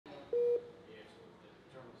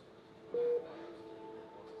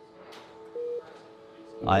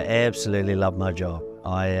I absolutely love my job.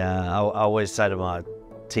 I always say to my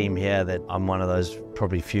team here that I'm one of those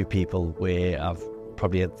probably few people where I've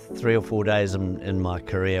probably had 3 or 4 days in my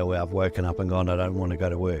career where I've woken up and gone, I don't want to go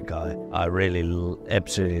to work. I really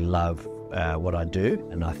absolutely love what I do,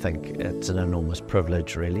 and I think it's an enormous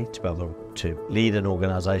privilege really to be able to lead an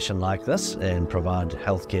organisation like this and provide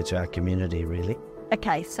healthcare to our community really.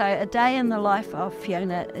 Okay, so a day in the life of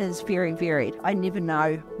Fiona is very varied. I never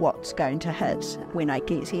know what's going to hit when I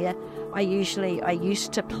get here. I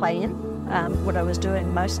used to plan what I was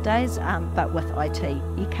doing most days, but with IT,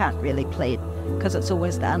 you can't really plan because it's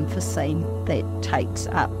always the unforeseen that takes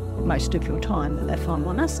up most of your time, if I'm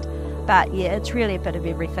honest. But yeah, it's really a bit of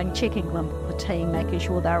everything, checking in with the team, making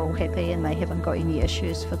sure they're all happy and they haven't got any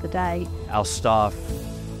issues for the day. Our staff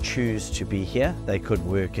choose to be here. They could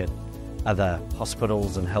work at other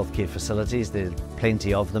hospitals and healthcare facilities. There's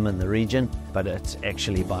plenty of them in the region, but it's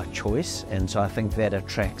actually by choice, and so I think that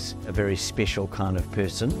attracts a very special kind of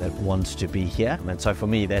person that wants to be here. And so for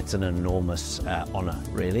me that's an enormous honour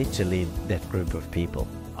really to lead that group of people.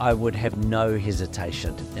 I would have no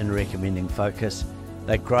hesitation in recommending Focus.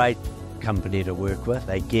 They're a great company to work with.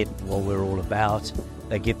 They get what we're all about.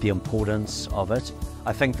 They get the importance of it.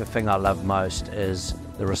 I think the thing I love most is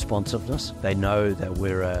the responsiveness. They know that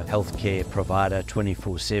we're a healthcare provider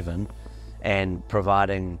 24/7 and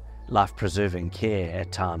providing life-preserving care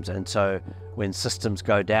at times, and so when systems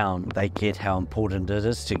go down they get how important it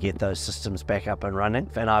is to get those systems back up and running.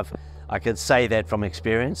 And I could say that from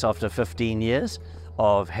experience after 15 years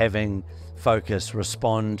of having Focus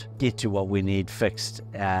respond, get to what we need fixed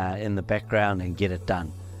in the background and get it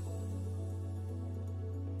done.